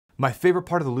My favorite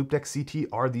part of the Loupedeck CT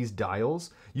are these dials.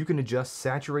 You can adjust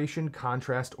saturation,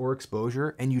 contrast, or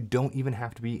exposure, and you don't even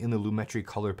have to be in the Lumetri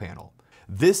color panel.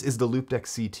 This is the Loupedeck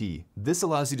CT. This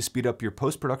allows you to speed up your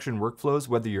post-production workflows,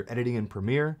 whether you're editing in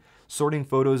Premiere, sorting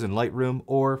photos in Lightroom,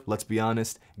 or, let's be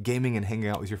honest, gaming and hanging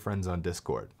out with your friends on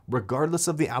Discord. Regardless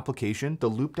of the application, the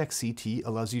Loupedeck CT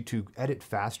allows you to edit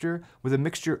faster with a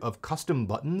mixture of custom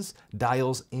buttons,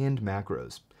 dials, and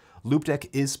macros. Loupedeck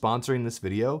is sponsoring this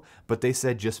video, but they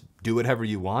said just do whatever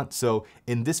you want. So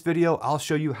in this video, I'll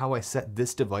show you how I set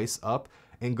this device up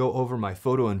and go over my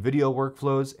photo and video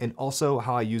workflows, and also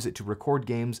how I use it to record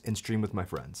games and stream with my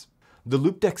friends. The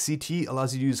Loupedeck CT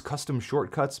allows you to use custom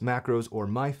shortcuts, macros, or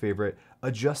my favorite,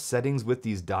 adjust settings with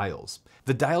these dials.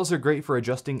 The dials are great for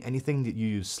adjusting anything that you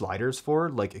use sliders for,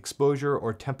 like exposure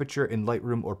or temperature in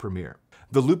Lightroom or Premiere.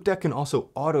 The Loupedeck can also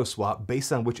auto swap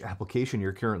based on which application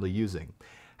you're currently using.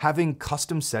 Having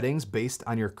custom settings based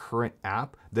on your current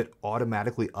app that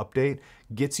automatically update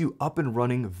gets you up and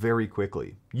running very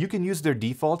quickly. You can use their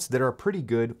defaults that are pretty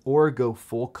good, or go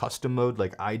full custom mode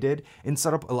like I did and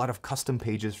set up a lot of custom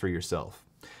pages for yourself.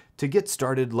 To get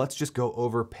started, let's just go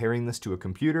over pairing this to a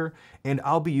computer, and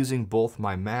I'll be using both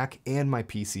my Mac and my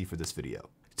PC for this video.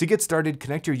 To get started,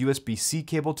 connect your USB-C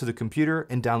cable to the computer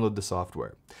and download the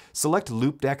software. Select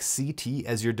Loupedeck CT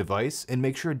as your device and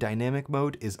make sure dynamic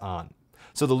mode is on,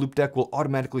 so the Loupedeck will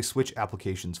automatically switch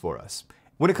applications for us.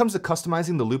 When it comes to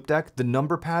customizing the Loupedeck, the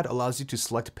number pad allows you to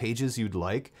select pages you'd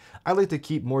like. I like to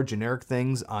keep more generic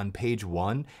things on page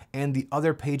 1, and the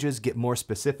other pages get more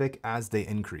specific as they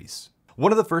increase.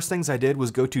 One of the first things I did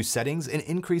was go to settings and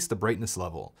increase the brightness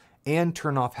level, and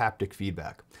turn off haptic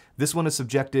feedback. This one is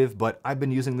subjective, but I've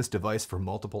been using this device for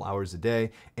multiple hours a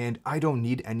day, and I don't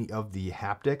need any of the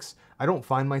haptics. I don't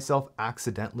find myself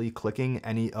accidentally clicking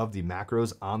any of the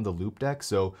macros on the Loupedeck,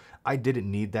 so I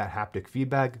didn't need that haptic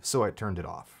feedback, so I turned it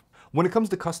off. When it comes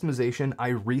to customization, I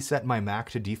reset my Mac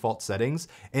to default settings,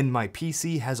 and my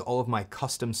PC has all of my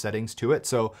custom settings to it,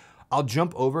 so I'll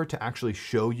jump over to actually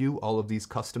show you all of these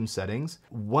custom settings.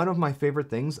 One of my favorite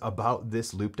things about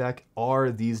this Loupedeck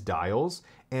are these dials,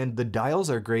 and the dials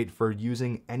are great for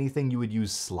using anything you would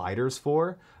use sliders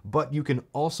for, but you can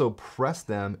also press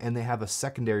them and they have a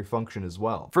secondary function as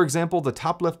well. For example, the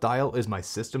top left dial is my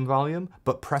system volume,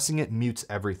 but pressing it mutes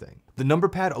everything. The number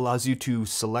pad allows you to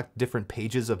select different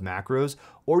pages of macros,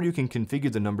 or you can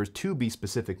configure the numbers to be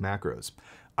specific macros.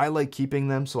 I like keeping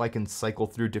them so I can cycle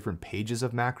through different pages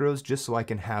of macros, just so I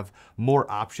can have more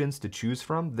options to choose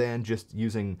from than just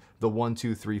using the 1,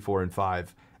 2, 3, 4, and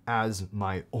 5 as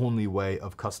my only way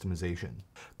of customization.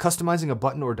 Customizing a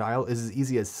button or dial is as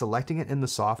easy as selecting it in the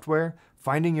software,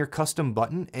 finding your custom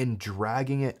button, and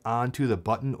dragging it onto the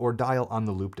button or dial on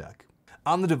the Loupedeck.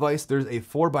 On the device, there's a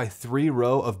 4x3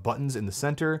 row of buttons in the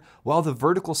center, while the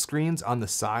vertical screens on the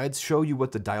sides show you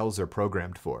what the dials are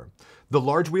programmed for. The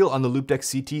large wheel on the Loupedeck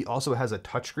CT also has a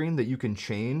touchscreen that you can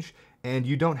change, and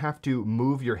you don't have to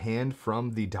move your hand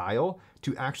from the dial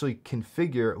to actually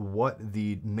configure what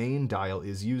the main dial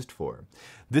is used for.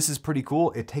 This is pretty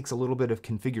cool. It takes a little bit of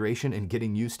configuration and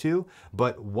getting used to,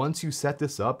 but once you set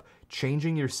this up,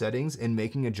 changing your settings and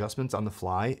making adjustments on the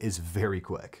fly is very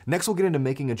quick. Next, we'll get into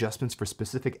making adjustments for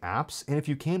specific apps, and if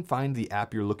you can't find the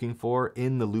app you're looking for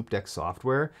in the Loupedeck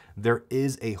software, there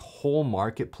is a whole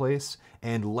marketplace,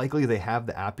 and likely they have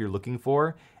the app you're looking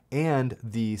for, and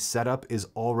the setup is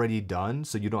already done,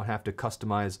 so you don't have to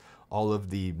customize all of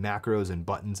the macros and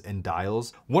buttons and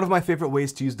dials. One of my favorite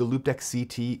ways to use the Loupedeck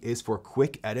CT is for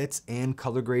quick edits and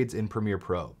color grades in Premiere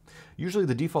Pro. Usually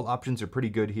the default options are pretty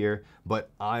good here,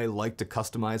 but I like to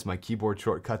customize my keyboard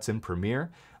shortcuts in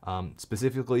Premiere,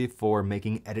 specifically for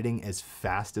making editing as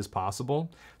fast as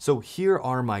possible. So here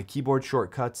are my keyboard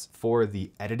shortcuts for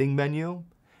the editing menu,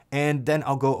 and then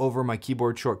I'll go over my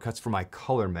keyboard shortcuts for my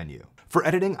color menu. For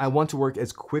editing, I want to work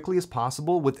as quickly as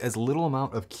possible with as little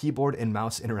amount of keyboard and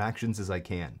mouse interactions as I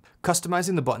can.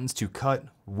 Customizing the buttons to cut,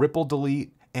 ripple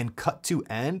delete, and cut to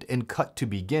end and cut to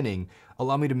beginning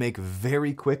allow me to make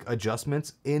very quick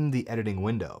adjustments in the editing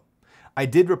window. I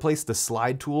did replace the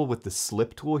slide tool with the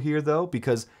slip tool here though,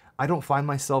 because I don't find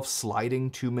myself sliding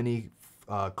too many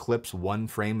clips one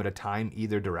frame at a time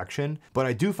either direction, but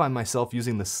I do find myself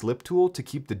using the slip tool to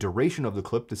keep the duration of the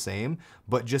clip the same,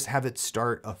 but just have it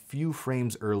start a few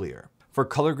frames earlier. For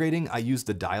color grading, I use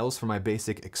the dials for my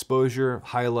basic exposure,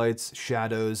 highlights,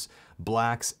 shadows,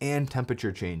 blacks, and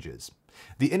temperature changes.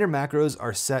 The inner macros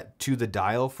are set to the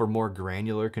dial for more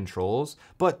granular controls,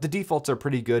 but the defaults are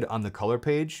pretty good on the color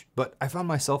page, but I found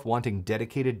myself wanting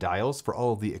dedicated dials for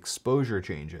all of the exposure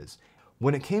changes.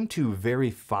 When it came to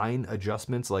very fine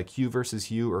adjustments like hue versus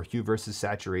hue or hue versus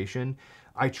saturation,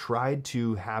 I tried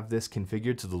to have this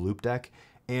configured to the Loupedeck,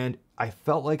 and I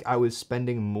felt like I was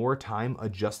spending more time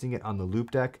adjusting it on the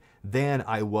Loupedeck than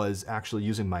I was actually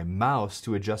using my mouse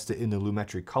to adjust it in the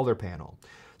Lumetri color panel.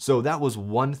 So that was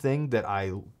one thing that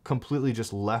I completely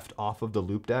just left off of the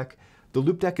Loupedeck. The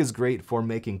Loupedeck is great for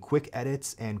making quick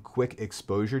edits and quick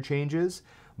exposure changes,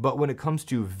 but when it comes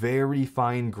to very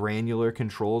fine granular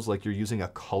controls like you're using a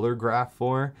color graph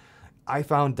for, I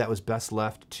found that was best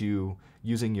left to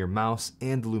using your mouse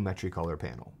and the Lumetri color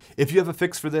panel. If you have a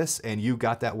fix for this and you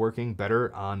got that working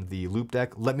better on the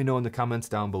Loupedeck, let me know in the comments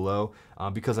down below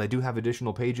because I do have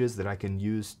additional pages that I can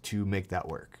use to make that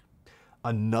work.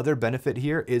 Another benefit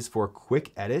here is for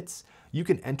quick edits. You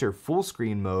can enter full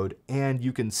screen mode and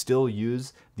you can still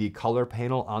use the color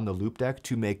panel on the Loupedeck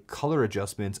to make color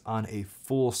adjustments on a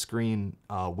full screen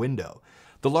window.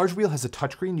 The large wheel has a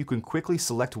touchscreen. You can quickly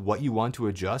select what you want to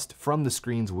adjust from the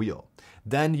screen's wheel.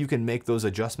 Then you can make those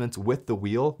adjustments with the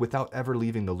wheel without ever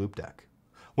leaving the Loupedeck.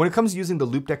 When it comes to using the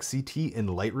Loupedeck CT in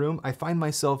Lightroom, I find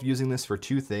myself using this for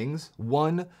two things.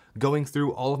 One, going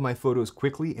through all of my photos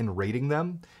quickly and rating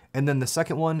them. And then the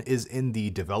second one is in the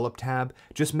Develop tab,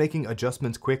 just making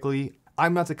adjustments quickly.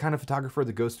 I'm not the kind of photographer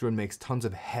that goes through and makes tons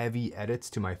of heavy edits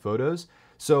to my photos.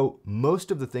 So most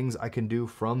of the things I can do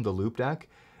from the Loupedeck.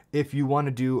 If you want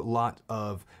to do a lot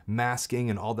of masking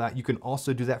and all that, you can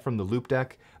also do that from the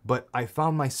Loupedeck, but I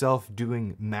found myself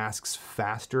doing masks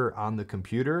faster on the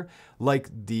computer, like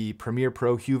the Premiere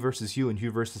Pro Hue versus Hue and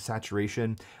Hue versus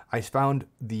Saturation. I found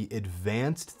the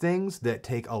advanced things that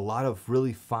take a lot of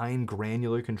really fine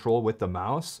granular control with the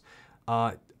mouse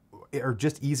are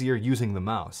just easier using the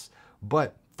mouse.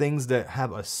 But things that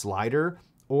have a slider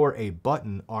or a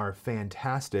button are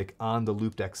fantastic on the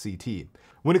Loupedeck CT.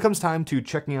 When it comes time to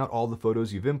checking out all the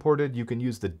photos you've imported, you can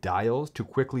use the dials to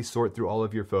quickly sort through all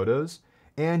of your photos.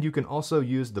 And you can also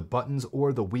use the buttons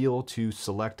or the wheel to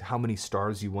select how many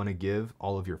stars you want to give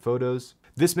all of your photos.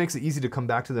 This makes it easy to come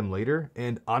back to them later.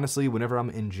 And honestly, whenever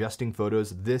I'm ingesting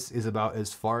photos, this is about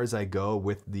as far as I go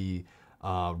with the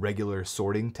regular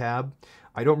sorting tab.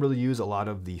 I don't really use a lot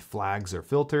of the flags or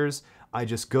filters. I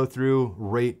just go through,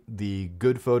 rate the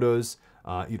good photos,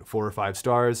 4 or 5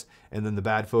 stars, and then the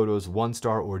bad photos 1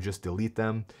 star or just delete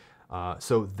them.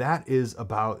 So that is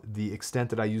about the extent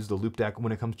that I use the Loupedeck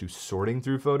when it comes to sorting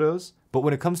through photos. But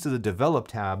when it comes to the Develop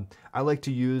tab, I like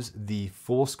to use the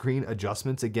full screen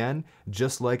adjustments again,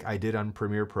 just like I did on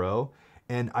Premiere Pro.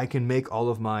 And I can make all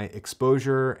of my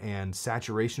exposure and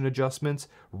saturation adjustments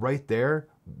right there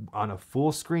on a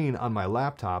full screen on my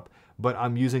laptop, but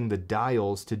I'm using the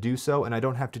dials to do so, and I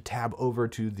don't have to tab over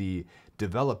to the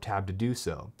Develop tab to do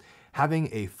so. Having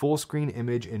a full screen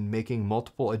image and making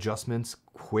multiple adjustments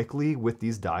quickly with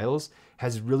these dials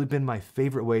has really been my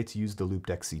favorite way to use the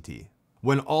Loupedeck CT.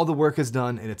 When all the work is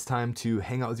done and it's time to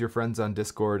hang out with your friends on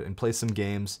Discord and play some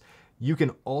games, you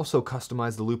can also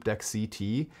customize the Loupedeck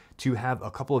CT to have a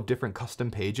couple of different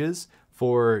custom pages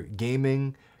for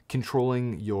gaming,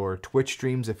 controlling your Twitch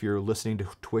streams if you're listening to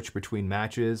Twitch between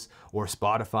matches, or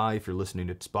Spotify if you're listening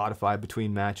to Spotify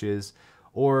between matches,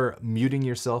 or muting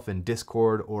yourself in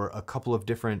Discord, or a couple of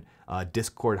different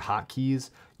Discord hotkeys.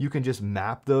 You can just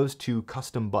map those to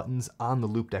custom buttons on the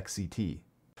Loupedeck CT.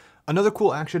 Another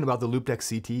cool action about the Loupedeck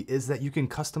CT is that you can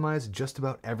customize just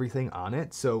about everything on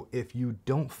it. So if you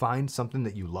don't find something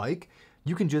that you like,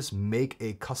 you can just make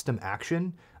a custom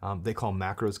action. They call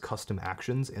macros custom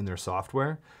actions in their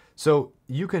software. So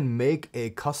you can make a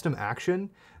custom action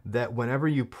that whenever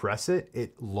you press it,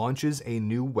 it launches a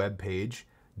new web page,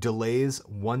 delays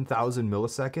 1000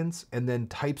 milliseconds, and then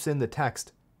types in the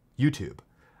text, YouTube.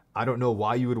 I don't know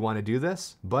why you would want to do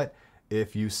this, but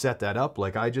if you set that up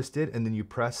like I just did, and then you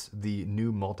press the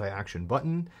new multi-action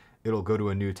button, it'll go to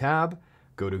a new tab,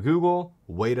 go to Google,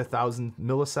 wait 1000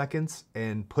 milliseconds,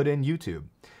 and put in YouTube.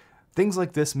 Things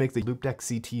like this make the Loupedeck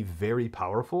CT very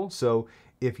powerful. So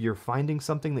if you're finding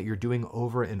something that you're doing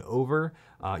over and over,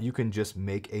 you can just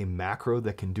make a macro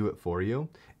that can do it for you.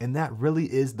 And that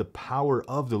really is the power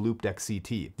of the Loupedeck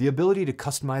CT. The ability to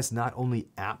customize not only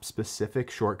app-specific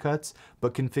shortcuts,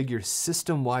 but configure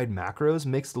system-wide macros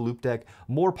makes the Loupedeck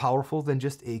more powerful than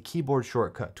just a keyboard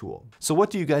shortcut tool. So what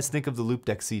do you guys think of the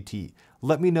Loupedeck CT?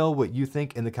 Let me know what you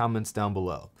think in the comments down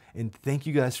below. And thank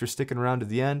you guys for sticking around to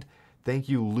the end. Thank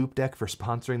you, Loupedeck, for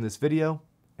sponsoring this video,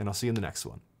 and I'll see you in the next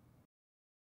one.